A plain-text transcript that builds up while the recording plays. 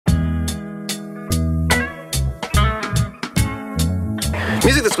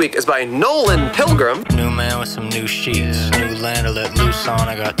Music this week is by Nolan Pilgrim. New man with some new sheets, new land to let loose on.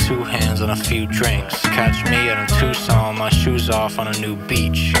 I got two hands on a few drinks. Catch me out in Tucson, my shoes off on a new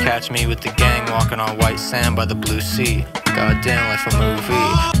beach. Catch me with the gang walking on white sand by the blue sea. Goddamn, like a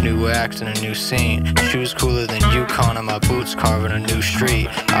movie. New act in a new scene. Shoes cooler than Yukon and my boots carving a new street.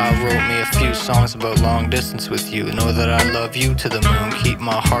 I wrote me a few songs about long distance with you. Know that I love you to the moon. Keep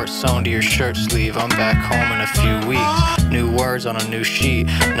my heart sewn to your shirt sleeve. I'm back home in a few weeks. New words on a new sheet.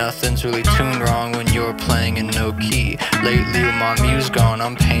 Nothing's really tuned wrong when you're playing in no key. Lately with my muse gone,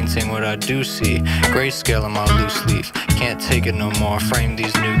 I'm painting what I do see. Grayscale on my loose leaf. Can't take it no more. Frame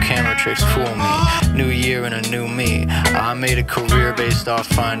these new camera tricks fool me. New year and a new me. I made a career based off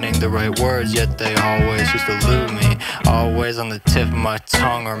finding the right words, yet they always just elude me. Always on the tip of my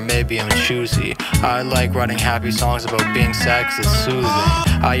tongue, or maybe I'm choosy. I like writing happy songs about being sad 'cause it's soothing.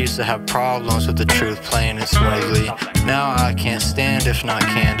 I used to have problems with the truth playing it smoothly. Now I can't stand if not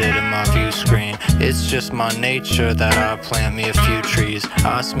candid in my view screen. It's just my nature that I plant me a few trees.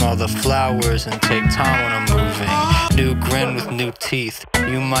 I smell the flowers and take time when I'm moving. New grin with new teeth.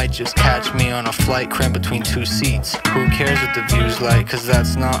 You might just catch me on a flight crammed between two seats. Who cares what the view's like, 'cause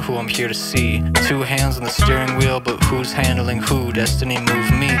that's not who I'm here to see. Two hands on the steering wheel, but who's handling who? Destiny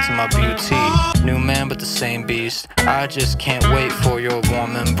moved me to my beauty. New man but the same beast. I just can't wait for your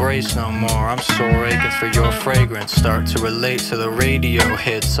warm embrace no more. I'm sore aching for your fragrance. Start to relate to the radio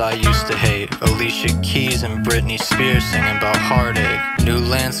hits I used to hate. Alicia Keys and Britney Spears singing about heartache. New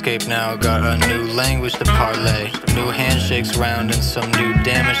landscape now, got a new language to parlay. New handshakes round and some new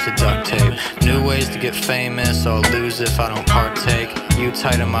damage to duct tape. New ways to get famous, I'll lose if I don't partake. You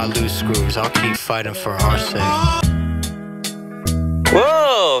tighten my loose screws, I'll keep fighting for our sake.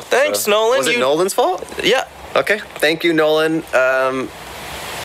 Whoa, thanks Nolan. Was it Nolan's fault? Yeah. Okay, thank you Nolan.